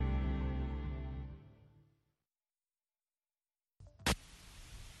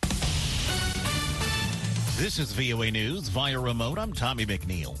This is VOA News via remote. I'm Tommy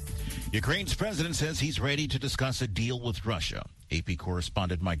McNeil. Ukraine's president says he's ready to discuss a deal with Russia. AP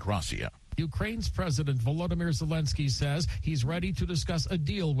correspondent Mike Gracia. Ukraine's President Volodymyr Zelensky says he's ready to discuss a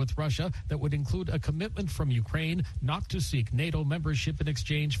deal with Russia that would include a commitment from Ukraine not to seek NATO membership in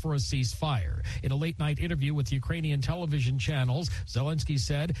exchange for a ceasefire. In a late-night interview with Ukrainian television channels, Zelensky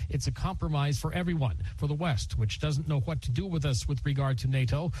said it's a compromise for everyone, for the West, which doesn't know what to do with us with regard to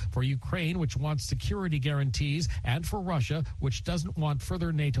NATO, for Ukraine, which wants security guarantees, and for Russia, which doesn't want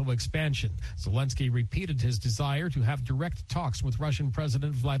further NATO expansion. Zelensky repeated his desire to have direct talks with Russian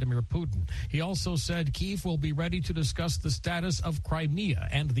President Vladimir Putin. He also said Kyiv will be ready to discuss the status of Crimea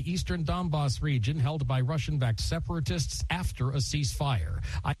and the eastern Donbas region held by Russian-backed separatists after a ceasefire.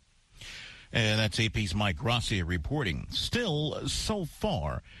 And that's AP's Mike Gracia reporting. Still, so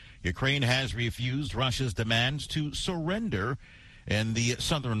far, Ukraine has refused Russia's demands to surrender in the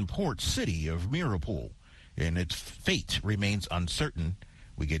southern port city of Mariupol, and its fate remains uncertain.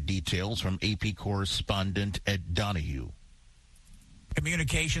 We get details from AP correspondent Ed Donahue.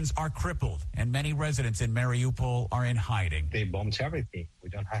 Communications are crippled, and many residents in Mariupol are in hiding. They bombed everything. We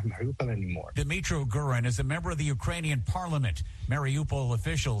don't have Mariupol anymore. Dmytro Gurin is a member of the Ukrainian parliament. Mariupol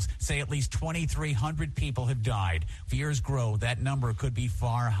officials say at least 2,300 people have died. Fears grow that number could be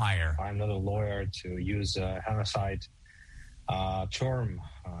far higher. I'm not a lawyer to use a homicide term,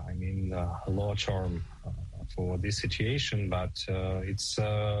 a law term for this situation, but it's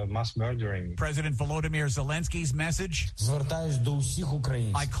mass murdering. President Volodymyr Zelensky's message: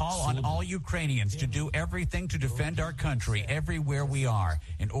 I call on all Ukrainians to do everything to defend our country everywhere we are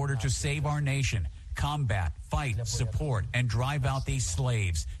in order to save our nation, combat, fight, support, and drive out these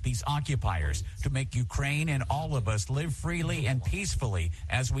slaves, these occupiers, to make Ukraine and all of us live freely and peacefully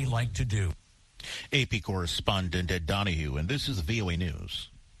as we like to do. AP correspondent Ed Donahue, and this is VOA News.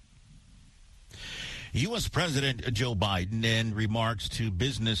 U.S. President Joe Biden, in remarks to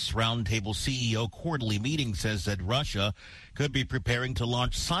Business Roundtable CEO quarterly meeting, says that Russia could be preparing to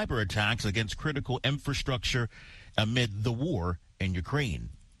launch cyber attacks against critical infrastructure amid the war in Ukraine.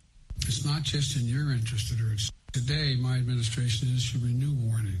 It's not just in your interest, today, my administration is issuing new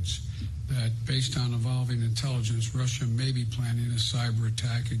warnings that, based on evolving intelligence, Russia may be planning a cyber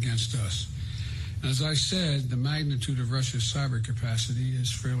attack against us. As I said, the magnitude of Russia's cyber capacity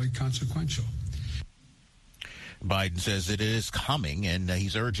is fairly consequential. Biden says it is coming, and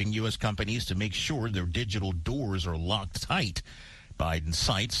he's urging U.S. companies to make sure their digital doors are locked tight. Biden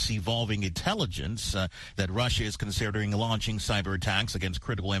cites evolving intelligence that Russia is considering launching cyber attacks against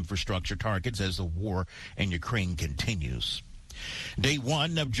critical infrastructure targets as the war in Ukraine continues. Day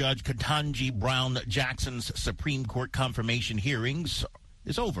one of Judge Ketanji Brown Jackson's Supreme Court confirmation hearings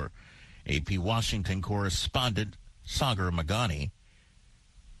is over. AP Washington correspondent Sagar Magani.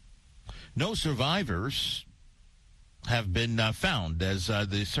 No survivors have been found as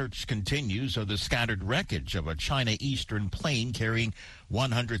the search continues of the scattered wreckage of a China Eastern plane carrying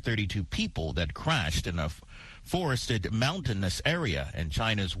 132 people that crashed in a forested mountainous area in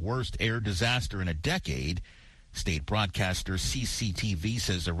China's worst air disaster in a decade. State broadcaster CCTV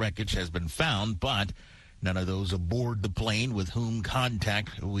says the wreckage has been found, but none of those aboard the plane with whom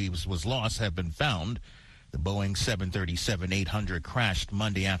contact was lost have been found. The Boeing 737-800 crashed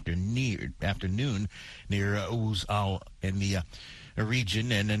Monday afternoon near Uzhou in the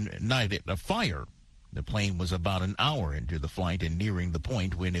region and ignited a fire. The plane was about an hour into the flight and nearing the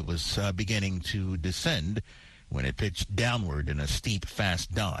point when it was beginning to descend when it pitched downward in a steep,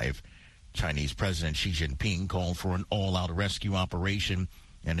 fast dive. Chinese President Xi Jinping called for an all-out rescue operation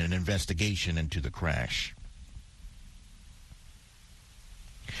and an investigation into the crash.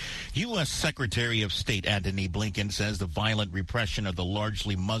 U.S. Secretary of State Antony Blinken says the violent repression of the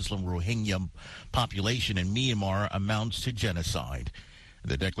largely Muslim Rohingya population in Myanmar amounts to genocide.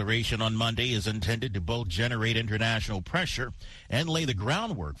 The declaration on Monday is intended to both generate international pressure and lay the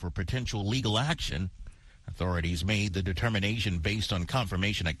groundwork for potential legal action. Authorities made the determination based on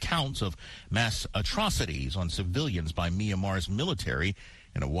confirmation accounts of mass atrocities on civilians by Myanmar's military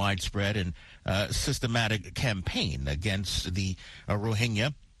in a widespread and systematic campaign against the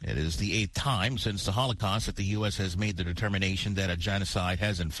Rohingya. It is the 8th time since the Holocaust that the U.S. has made the determination that a genocide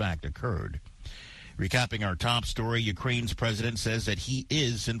has in fact occurred. Recapping our top story, Ukraine's president says that he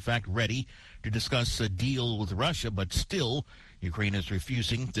is in fact ready to discuss a deal with Russia, but still Ukraine is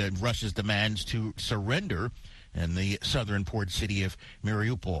refusing Russia's demands to surrender in the southern port city of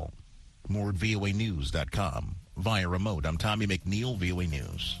Mariupol. More at voanews.com. Via remote, I'm Tommy McNeil, VOA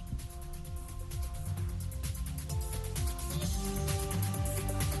News.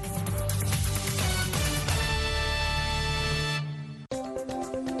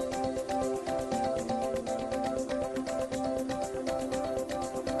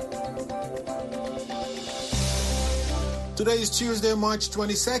 Today is Tuesday, March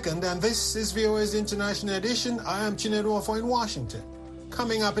 22nd, and this is VOA's International Edition. I am Chinedu Ofo in Washington.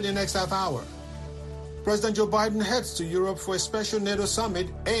 Coming up in the next half hour, President Joe Biden heads to Europe for a special NATO summit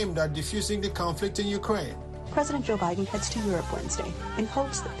aimed at diffusing the conflict in Ukraine. President Joe Biden heads to Europe Wednesday in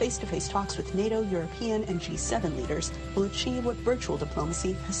hopes that face-to-face talks with NATO, European, and G7 leaders will achieve what virtual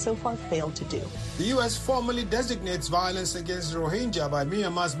diplomacy has so far failed to do. The U.S. formally designates violence against Rohingya by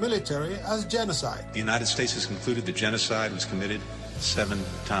Myanmar's military as genocide. The United States has concluded that genocide was committed 7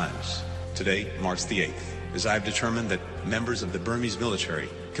 times. Today marks the 8th, as I have determined that members of the Burmese military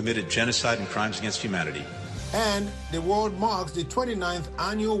committed genocide and crimes against humanity. And the world marks the 29th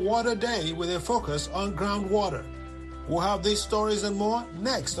annual Water Day with a focus on groundwater. We'll have these stories and more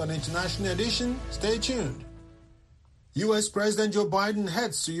next on International Edition. Stay tuned. U.S. President Joe Biden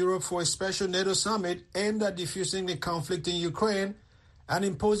heads to Europe for a special NATO summit aimed at diffusing the conflict in Ukraine and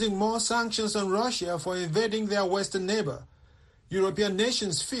imposing more sanctions on Russia for invading their western neighbor. European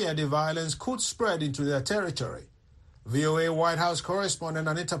nations fear the violence could spread into their territory. VOA White House correspondent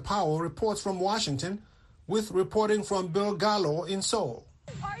Anita Powell reports from Washington, with reporting from Bill Gallo in Seoul.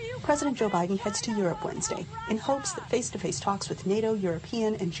 President Joe Biden heads to Europe Wednesday in hopes that face-to-face talks with NATO,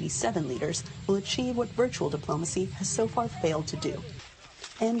 European, and G7 leaders will achieve what virtual diplomacy has so far failed to do: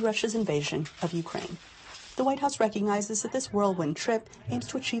 end Russia's invasion of Ukraine. The White House recognizes that this whirlwind trip aims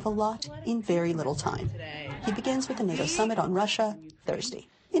to achieve a lot in very little time. He begins with the NATO summit on Russia Thursday.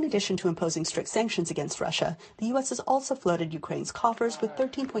 In addition to imposing strict sanctions against Russia, the U.S. has also flooded Ukraine's coffers with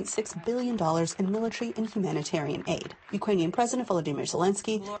 $13.6 billion in military and humanitarian aid. Ukrainian President Volodymyr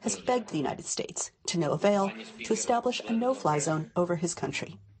Zelensky has begged the United States, to no avail, to establish a no-fly zone over his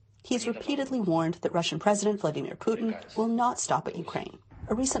country. He has repeatedly warned that Russian President Vladimir Putin will not stop at Ukraine.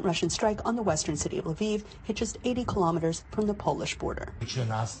 A recent Russian strike on the western city of Lviv hit just 80 kilometers from the Polish border.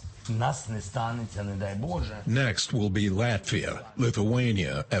 Next will be Latvia,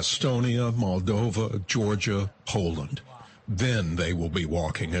 Lithuania, Estonia, Moldova, Georgia, Poland. Then they will be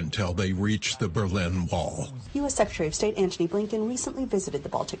walking until they reach the Berlin Wall. U.S. Secretary of State Antony Blinken recently visited the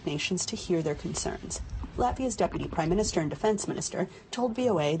Baltic nations to hear their concerns. Latvia's Deputy Prime Minister and Defense Minister told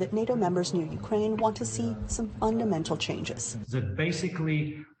VOA that NATO members near Ukraine want to see some fundamental changes. That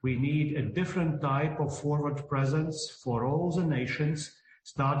basically we need a different type of forward presence for all the nations,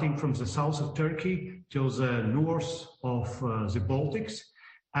 starting from the south of Turkey till the north of the Baltics.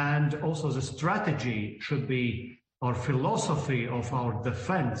 And also the strategy should be, our philosophy of our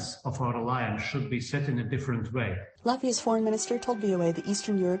defense of our alliance should be set in a different way. Latvia's foreign minister told VOA that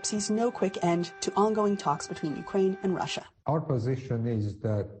Eastern Europe sees no quick end to ongoing talks between Ukraine and Russia. Our position is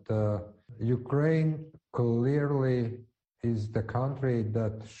that Ukraine clearly is the country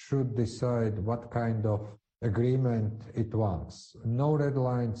that should decide what kind of agreement it wants. No red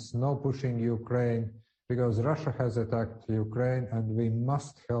lines, no pushing Ukraine, because Russia has attacked Ukraine and we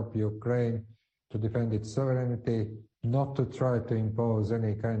must help Ukraine to defend its sovereignty, not to try to impose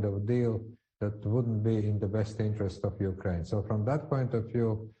any kind of deal that wouldn't be in the best interest of Ukraine. So from that point of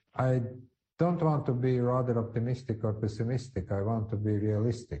view, I don't want to be rather optimistic or pessimistic. I want to be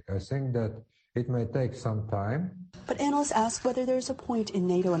realistic. I think that it may take some time. But analysts ask whether there's a point in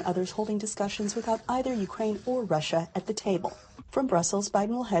NATO and others holding discussions without either Ukraine or Russia at the table. From Brussels,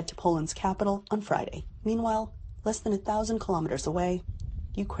 Biden will head to Poland's capital on Friday. Meanwhile, less than 1,000 kilometers away,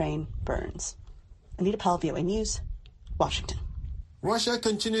 Ukraine burns. Anita Powell, VOA News, Washington. Russia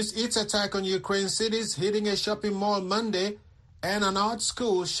continues its attack on Ukraine cities, hitting a shopping mall Monday and an art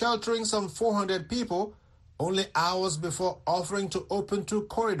school sheltering some 400 people, only hours before offering to open 2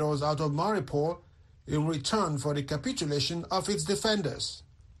 corridors out of Mariupol in return for the capitulation of its defenders.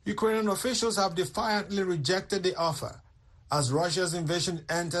 Ukrainian officials have defiantly rejected the offer. As Russia's invasion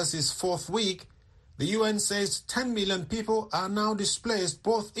enters its 4th week, the UN says 10 million people are now displaced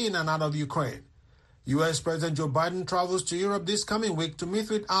both in and out of Ukraine. U.S. President Joe Biden travels to Europe this coming week to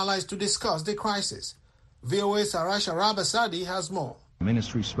meet with allies to discuss the crisis. VOA's Arash Arabasadi has more.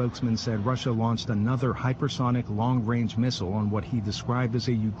 Ministry spokesman said Russia launched another hypersonic long-range missile on what he described as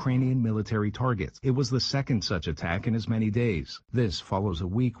a Ukrainian military target. It was the second such attack in as many days. This follows a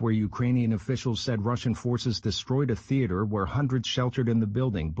week where Ukrainian officials said Russian forces destroyed a theater where hundreds sheltered in the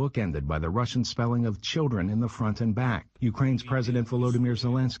building, bookended by the Russian spelling of children in the front and back. Ukraine's President Volodymyr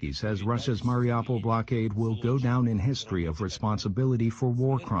Zelensky says Russia's Mariupol blockade will go down in history of responsibility for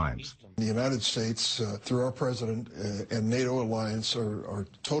war crimes. The United States, through our president and NATO alliance, are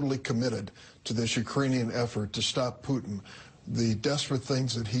totally committed to this Ukrainian effort to stop Putin. The desperate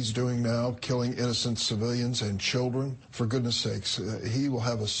things that he's doing now, killing innocent civilians and children, for goodness sakes, he will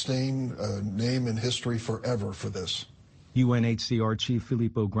have a stained name in history forever for this. UNHCR Chief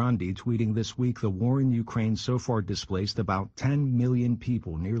Filippo Grandi tweeting this week the war in Ukraine so far displaced about 10 million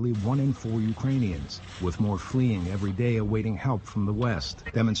people, nearly 1 in 4 Ukrainians, with more fleeing every day awaiting help from the West.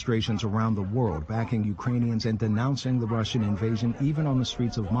 Demonstrations around the world backing Ukrainians and denouncing the Russian invasion even on the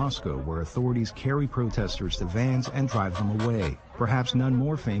streets of Moscow, where authorities carry protesters to vans and drive them away. Perhaps none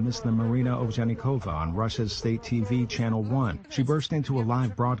more famous than Marina Ovsyannikova on Russia's state TV Channel 1. She burst into a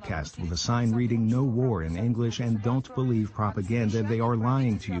live broadcast with a sign reading "No war" in English and "Don't believe propaganda, they are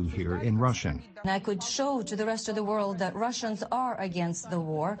lying to you" here in Russian. I could show to the rest of the world that Russians are against the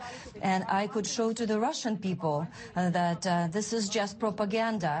war, and I could show to the Russian people that this is just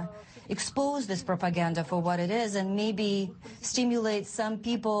propaganda. Expose this propaganda for what it is and maybe stimulate some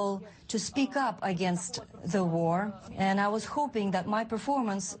people to speak up against the war. And I was hoping that my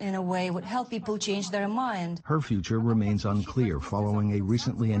performance, in a way, would help people change their mind. Her future remains unclear following a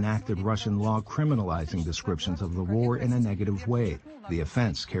recently enacted Russian law criminalizing descriptions of the war in a negative way. The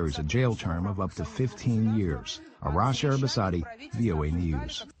offense carries a jail term of up to 15 years. Arash Arabasadi, VOA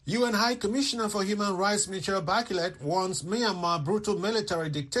News. UN High Commissioner for Human Rights Michelle Bachelet warns Myanmar's brutal military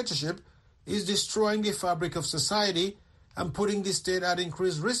dictatorship is destroying the fabric of society and putting the state at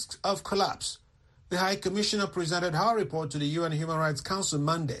increased risk of collapse. The High Commissioner presented her report to the UN Human Rights Council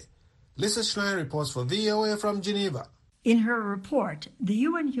Monday. Lisa Schlein reports for VOA from Geneva. In her report, the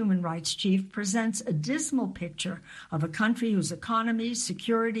UN Human Rights Chief presents a dismal picture of a country whose economy,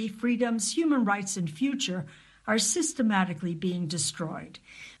 security, freedoms, human rights, and future are systematically being destroyed.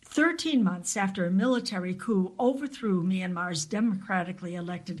 13 months after a military coup overthrew Myanmar's democratically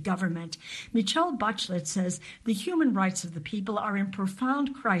elected government, Michelle Bachelet says the human rights of the people are in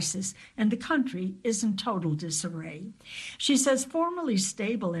profound crisis and the country is in total disarray. She says formerly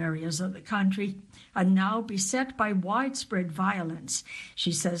stable areas of the country are now beset by widespread violence.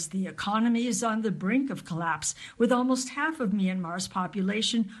 She says the economy is on the brink of collapse, with almost half of Myanmar's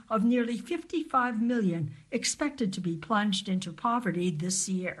population of nearly 55 million expected to be plunged into poverty this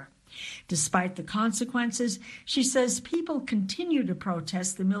year. Despite the consequences, she says people continue to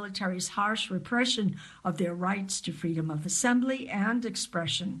protest the military's harsh repression of their rights to freedom of assembly and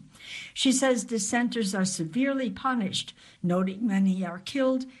expression. She says dissenters are severely punished, noting many are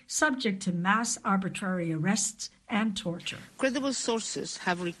killed, subject to mass arbitrary arrests and torture. Credible sources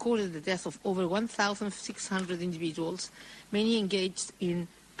have recorded the death of over 1,600 individuals, many engaged in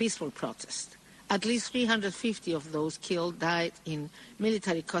peaceful protest. At least 350 of those killed died in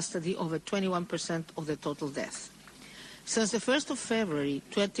military custody, over 21% of the total deaths. Since the 1st of February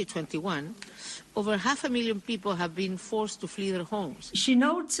 2021, over 500,000 people have been forced to flee their homes. She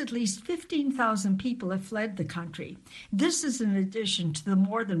notes at least 15,000 people have fled the country. This is in addition to the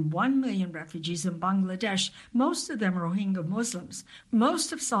more than 1 million refugees in Bangladesh, most of them Rohingya Muslims.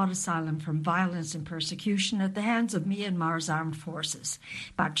 Most have sought asylum from violence and persecution at the hands of Myanmar's armed forces.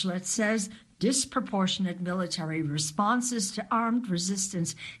 Bachelet says disproportionate military responses to armed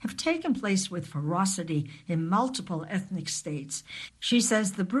resistance have taken place with ferocity in multiple ethnic states. She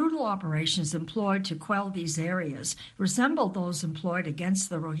says the brutal operations employed to quell these areas resemble those employed against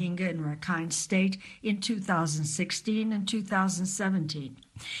the Rohingya in Rakhine State in 2016 and 2017.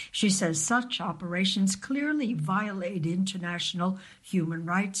 She says such operations clearly violate international human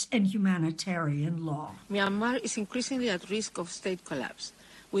rights and humanitarian law. Myanmar is increasingly at risk of state collapse,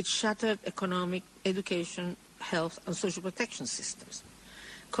 with shattered economic, education, health, and social protection systems.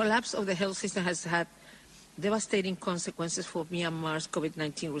 Collapse of the health system has had devastating consequences for Myanmar's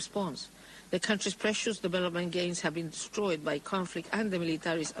COVID-19 response. The country's precious development gains have been destroyed by conflict and the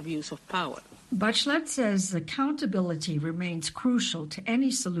military's abuse of power. Bachelet says accountability remains crucial to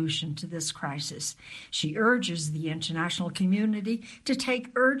any solution to this crisis. She urges the international community to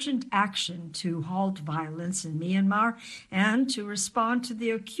take urgent action to halt violence in Myanmar and to respond to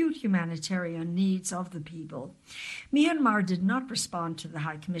the acute humanitarian needs of the people. Myanmar did not respond to the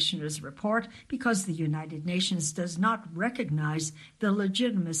High Commissioner's report because the United Nations does not recognize the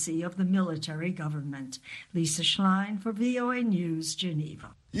legitimacy of the military government. Lisa Schlein for VOA News,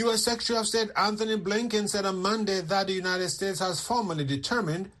 Geneva. U.S. Secretary of State Anthony Blinken said on Monday that the United States has formally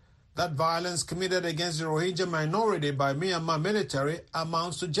determined that violence committed against the Rohingya minority by Myanmar military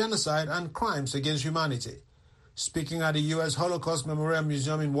amounts to genocide and crimes against humanity. Speaking at the U.S. Holocaust Memorial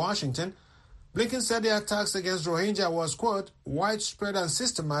Museum in Washington, Blinken said the attacks against Rohingya was, quote, widespread and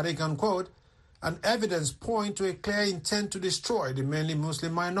systematic, unquote, and evidence point to a clear intent to destroy the mainly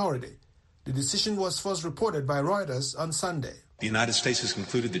Muslim minority. The decision was first reported by Reuters on Sunday. The United States has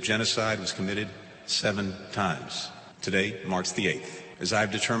concluded that genocide was committed 7 times. Today marks the 8th, as I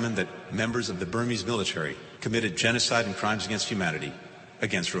have determined that members of the Burmese military committed genocide and crimes against humanity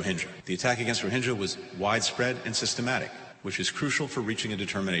against Rohingya. The attack against Rohingya was widespread and systematic, which is crucial for reaching a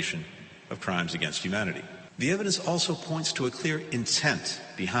determination of crimes against humanity. The evidence also points to a clear intent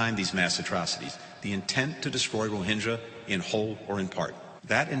behind these mass atrocities, the intent to destroy Rohingya in whole or in part.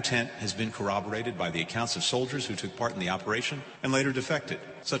 That intent has been corroborated by the accounts of soldiers who took part in the operation and later defected,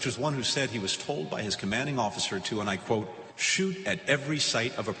 such as one who said he was told by his commanding officer to, and I quote, shoot at every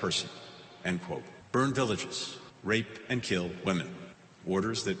sight of a person, end quote, burn villages, rape and kill women,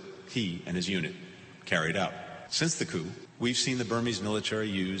 orders that he and his unit carried out. Since the coup, we've seen the Burmese military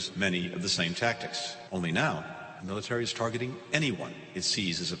use many of the same tactics. Only now, the military is targeting anyone it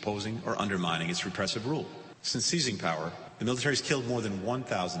sees as opposing or undermining its repressive rule. Since seizing power, the military has killed more than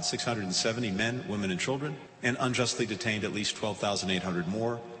 1,670 men, women, and children, and unjustly detained at least 12,800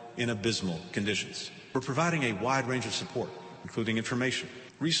 more in abysmal conditions. We're providing a wide range of support, including information,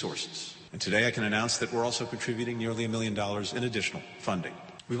 resources, and today I can announce that we're also contributing nearly $1 million in additional funding.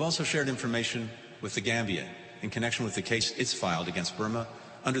 We've also shared information with the Gambia in connection with the case it's filed against Burma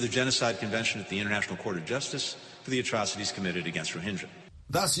under the Genocide Convention at the International Court of Justice for the atrocities committed against Rohingya.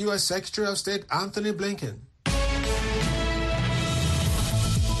 That's U.S. Secretary of State Anthony Blinken.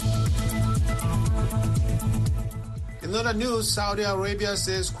 In other news, Saudi Arabia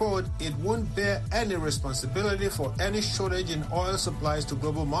says, quote, it won't bear any responsibility for any shortage in oil supplies to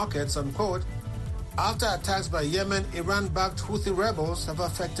global markets, unquote, after attacks by Yemen, Iran-backed Houthi rebels have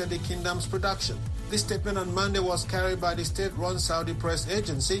affected the kingdom's production. This statement on Monday was carried by the state-run Saudi press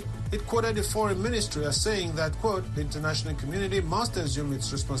agency. It quoted the foreign ministry as saying that, quote, the international community must assume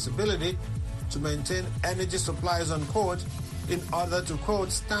its responsibility to maintain energy supplies, unquote, in order to, quote,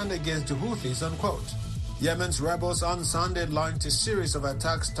 stand against the Houthis, unquote. Yemen's rebels on Sunday launched a series of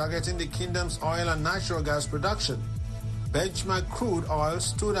attacks targeting the kingdom's oil and natural gas production. Benchmark crude oil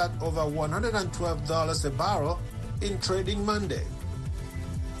stood at over $112 a barrel in trading Monday.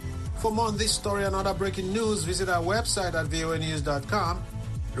 For more on this story and other breaking news, visit our website at voanews.com.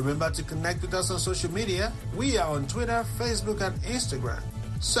 Remember to connect with us on social media. We are on Twitter, Facebook, and Instagram.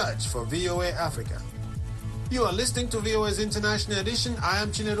 Search for VOA Africa. You are listening to VOA's International Edition. I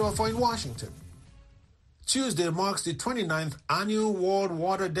am Chinedu Afo in Washington. Tuesday marks the 29th annual World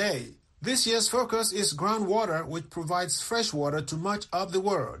Water Day. This year's focus is groundwater, which provides fresh water to much of the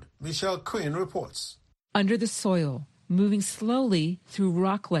world. Michelle Quinn reports. Under the soil, moving slowly through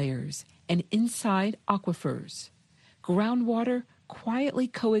rock layers and inside aquifers, groundwater quietly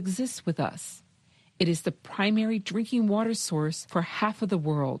coexists with us. It is the primary drinking water source for half of the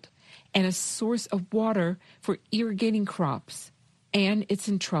world and a source of water for irrigating crops. And it's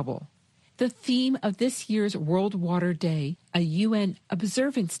in trouble. The theme of this year's World Water Day, a UN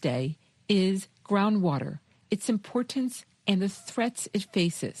Observance Day, is groundwater, its importance, and the threats it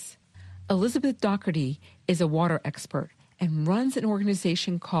faces. Elizabeth Doherty is a water expert and runs an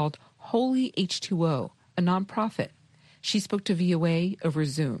organization called Holy H2O, a nonprofit. She spoke to VOA over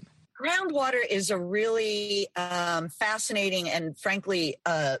Zoom. Groundwater is a really fascinating and, frankly,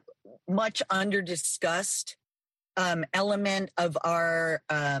 much under-discussed element of our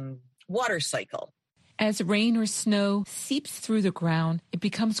water cycle. As rain or snow seeps through the ground, it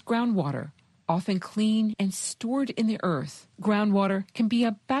becomes groundwater, often clean and stored in the earth. Groundwater can be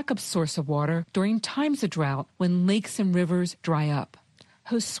a backup source of water during times of drought when lakes and rivers dry up.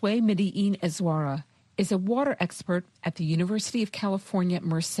 Josue Medellin Azuara is a water expert at the University of California,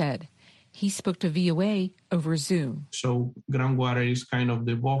 Merced. He spoke to VOA over Zoom. So groundwater is kind of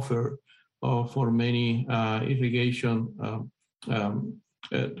the buffer for many irrigation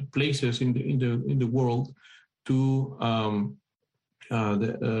places in the world to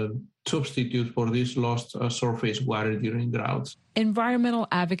substitute for this lost surface water during droughts. Environmental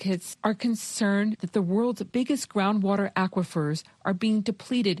advocates are concerned that the world's biggest groundwater aquifers are being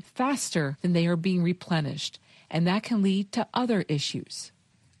depleted faster than they are being replenished, and that can lead to other issues.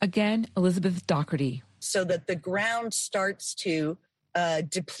 Again, Elizabeth Doherty. So that the ground starts to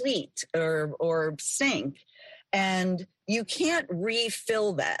deplete or sink, and you can't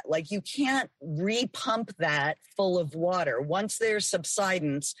refill that. Like, you can't repump that full of water. Once there's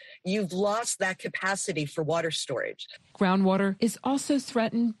subsidence, you've lost that capacity for water storage. Groundwater is also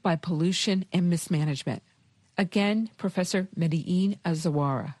threatened by pollution and mismanagement. Again, Professor Medellin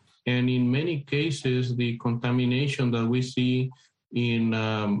Azuara. And in many cases, the contamination that we see in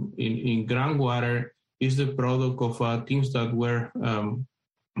groundwater is the product of things that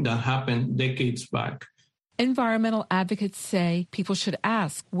happened decades back. Environmental advocates say people should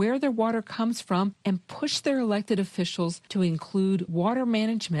ask where their water comes from and push their elected officials to include water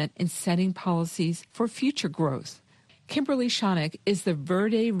management in setting policies for future growth. Kimberly Shonick is the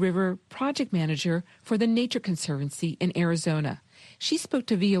Verde River project manager for the Nature Conservancy in Arizona. She spoke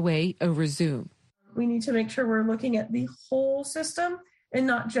to VOA over Zoom. We need to make sure we're looking at the whole system and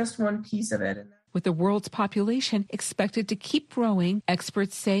not just one piece of it. With the world's population expected to keep growing,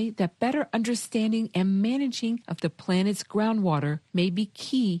 experts say that better understanding and managing of the planet's groundwater may be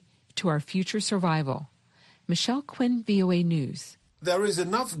key to our future survival. Michelle Quinn, VOA News. There is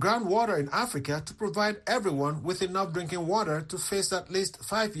enough groundwater in Africa to provide everyone with enough drinking water to face at least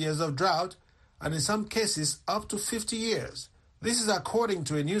 5 years of drought, and in some cases up to 50 years. This is according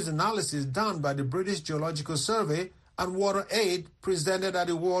to a news analysis done by the British Geological Survey and Water Aid presented at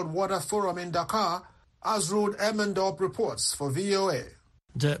the World Water Forum in Dakar, as Ruud Emmendorp reports for VOA.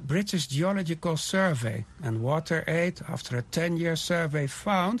 The British Geological Survey and Water Aid, after a 10-year survey,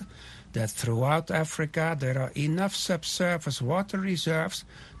 found that throughout Africa there are enough subsurface water reserves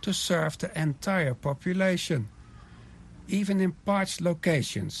to serve the entire population. Even in parched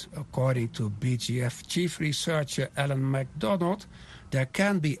locations, according to BGF chief researcher Alan MacDonald, there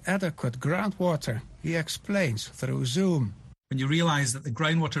can be adequate groundwater, he explains through Zoom. When you realise that the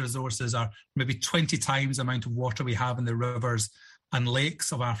groundwater resources are maybe 20 times the amount of water we have in the rivers and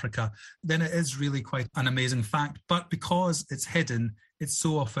lakes of Africa, then it is really quite an amazing fact. But because it's hidden, it's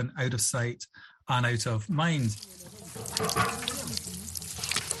so often out of sight and out of mind.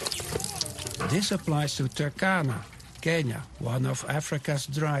 This applies to Turkana, Kenya, one of Africa's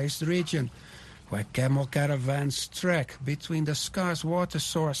driest regions, where camel caravans trek between the scarce water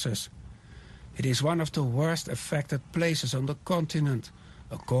sources. It is one of the worst affected places on the continent,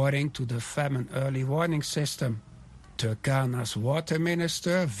 according to the Famine Early Warning System. Turkana's water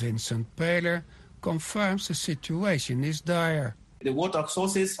minister, Vincent Paler, confirms the situation is dire. The water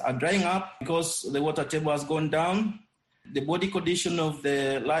sources are drying up because the water table has gone down. The body condition of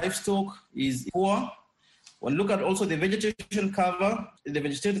the livestock is poor. When look at also the vegetation cover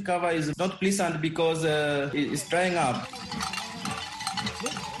is not pleasant because it's drying up.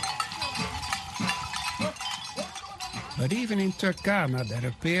 But even in Turkana, there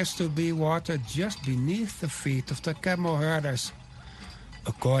appears to be water just beneath the feet of the camel herders.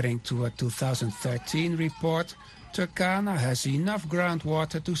 According to a 2013 report, Turkana has enough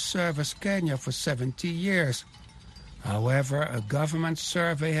groundwater to service Kenya for 70 years. However, a government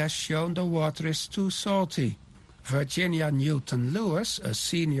survey has shown the water is too salty. Virginia Newton-Lewis, a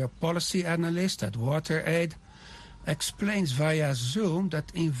senior policy analyst at Water Aid, explains via Zoom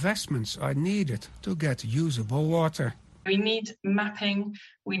that investments are needed to get usable water. We need mapping,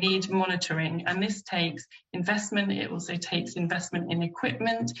 we need monitoring, and this takes investment. It also takes investment in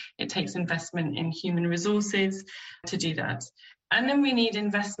equipment. It takes investment in human resources to do that. And then we need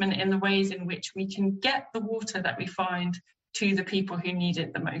investment in the ways in which we can get the water that we find to the people who need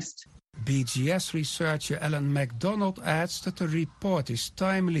it the most. BGS researcher Alan MacDonald adds that the report is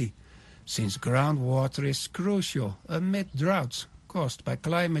timely, since groundwater is crucial amid droughts caused by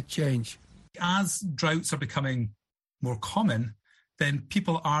climate change. As droughts are becoming more common, then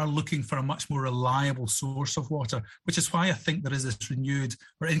people are looking for a much more reliable source of water, which is why I think there is this renewed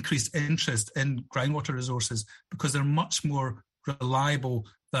or increased interest in groundwater resources, because they're much more reliable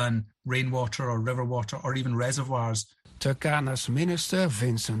than rainwater or river water or even reservoirs. Turkana's minister,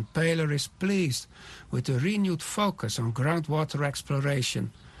 Vincent Paler, is pleased with the renewed focus on groundwater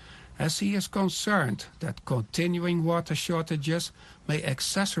exploration, as he is concerned that continuing water shortages may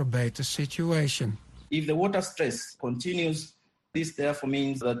exacerbate the situation. If the water stress continues, this therefore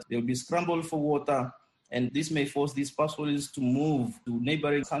means that there will be scramble for water, and this may force these pathways to move to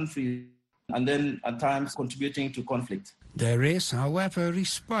neighboring countries and then at times contributing to conflict. There is, however,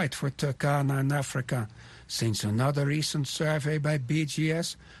 respite for Turkana and Africa, since another recent survey by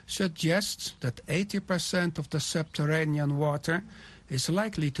BGS suggests that 80% of the subterranean water is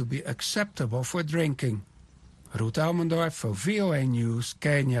likely to be acceptable for drinking. Ruud Emmendorp for VOA News,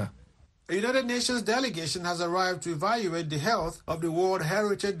 Kenya. A United Nations delegation has arrived to evaluate the health of the World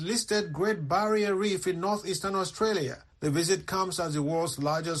Heritage-listed Great Barrier Reef in northeastern Australia. The visit comes as the world's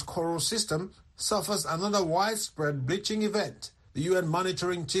largest coral system suffers another widespread bleaching event. The UN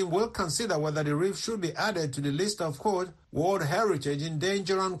monitoring team will consider whether the reef should be added to the list of, quote, World Heritage in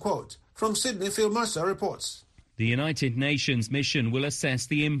danger, unquote. From Sydney, Phil Mercer reports. The United Nations mission will assess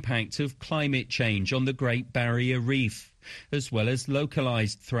the impact of climate change on the Great Barrier Reef, as well as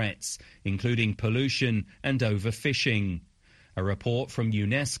localised threats, including pollution and overfishing. A report from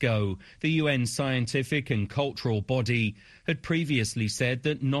UNESCO, the UN scientific and cultural body, had previously said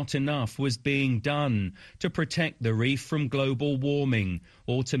that not enough was being done to protect the reef from global warming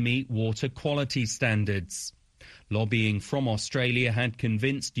or to meet water quality standards. Lobbying from Australia had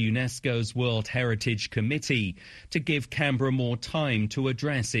convinced UNESCO's World Heritage Committee to give Canberra more time to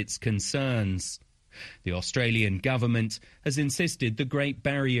address its concerns. The Australian government has insisted the Great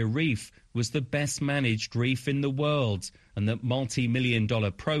Barrier Reef was the best managed reef in the world and that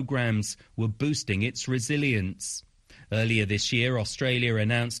multi-million-dollar programs were boosting its resilience. Earlier this year, Australia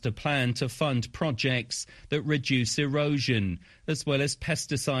announced a plan to fund projects that reduce erosion, as well as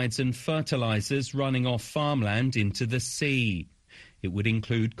pesticides and fertilizers running off farmland into the sea. It would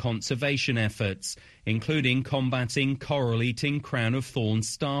include conservation efforts, including combating coral-eating crown-of-thorns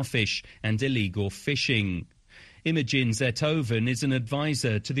starfish and illegal fishing. Imogen Zetoven is an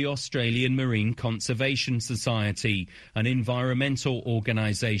advisor to the Australian Marine Conservation Society, an environmental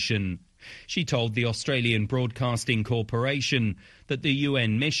organisation. She told the Australian Broadcasting Corporation that the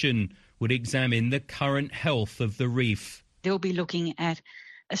UN mission would examine the current health of the reef. They'll be looking at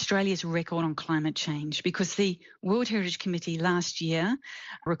Australia's record on climate change because the World Heritage Committee last year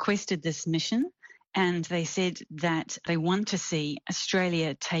requested this mission, and they said that they want to see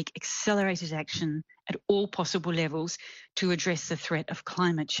Australia take accelerated action at all possible levels to address the threat of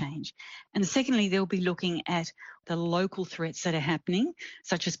climate change. And secondly, they'll be looking at the local threats that are happening,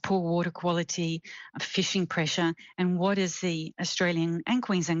 such as poor water quality, fishing pressure, and what is the Australian and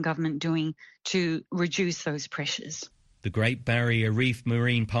Queensland government doing to reduce those pressures. The Great Barrier Reef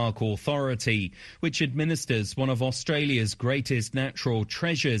Marine Park Authority, which administers one of Australia's greatest natural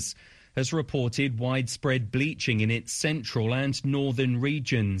treasures, has reported widespread bleaching in its central and northern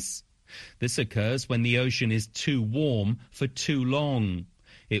regions. This occurs when the ocean is too warm for too long.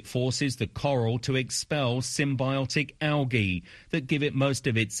 It forces the coral to expel symbiotic algae that give it most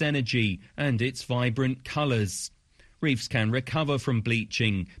of its energy and its vibrant colours. Reefs can recover from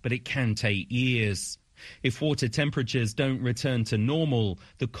bleaching, but it can take years. If water temperatures don't return to normal,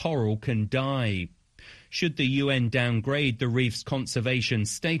 the coral can die. Should the UN downgrade the reef's conservation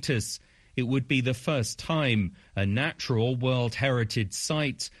status, it would be the first time a natural World Heritage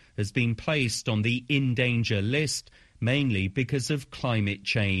Site has been placed on the in danger list, mainly because of climate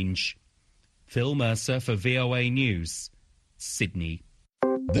change. Phil Mercer for VOA News, Sydney.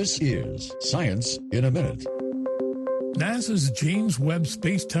 This is Science in a Minute. NASA's James Webb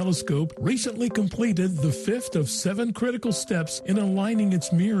Space Telescope recently completed the fifth of 7 critical steps in aligning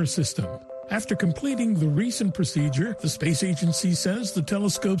its mirror system. After completing the recent procedure, the space agency says the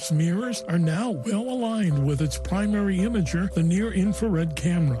telescope's mirrors are now well aligned with its primary imager, the near-infrared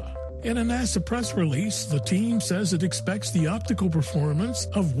camera. In a NASA press release, the team says it expects the optical performance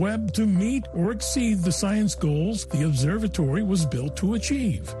of Webb to meet or exceed the science goals the observatory was built to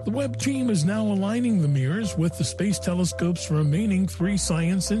achieve. The Webb team is now aligning the mirrors with the Space Telescope's remaining 3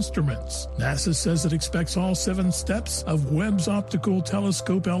 science instruments. NASA says it expects all 7 steps of Webb's optical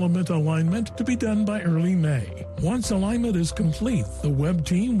telescope element alignment to be done by early May. Once alignment is complete, the Webb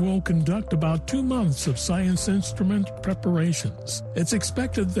team will conduct about 2 months of science instrument preparations. It's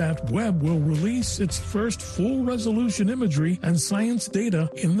expected that Webb will release its first full-resolution imagery and science data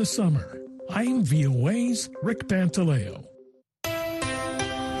in the summer. I'm VOA's Rick Pantaleo.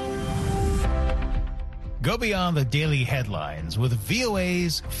 Go beyond the daily headlines with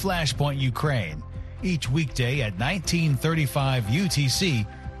VOA's Flashpoint Ukraine. Each weekday at 1935 UTC,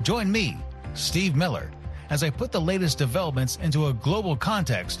 join me, Steve Miller, as I put the latest developments into a global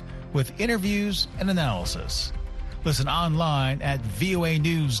context with interviews and analysis. Listen online at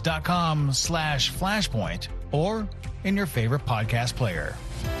voanews.com/flashpoint or in your favorite podcast player.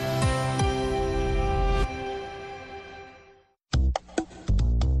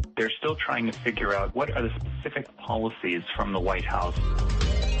 They're still trying to figure out what are the specific policies from the White House.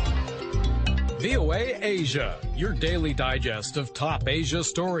 VOA Asia, your daily digest of top Asia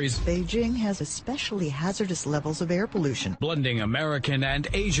stories. Beijing has especially hazardous levels of air pollution. Blending American and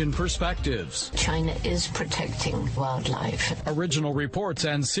Asian perspectives. China is protecting wildlife. Original reports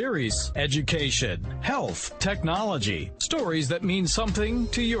and series. Education, health, technology. Stories that mean something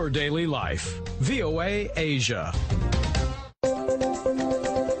to your daily life. VOA Asia.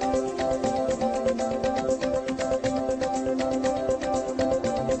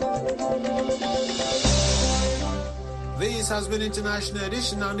 This has been International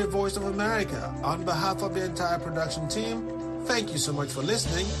Edition on the Voice of America. On behalf of the entire production team, thank you so much for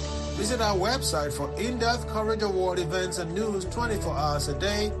listening. Visit our website for in-depth coverage of world events and news 24 hours a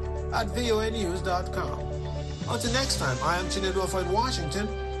day at voanews.com. Until next time, I am Chinedu in Washington,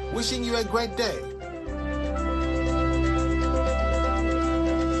 wishing you a great day.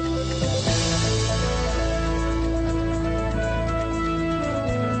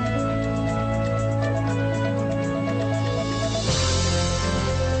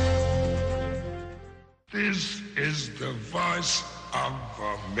 This is the voice of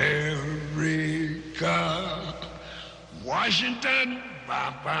America. Washington, bye-bye.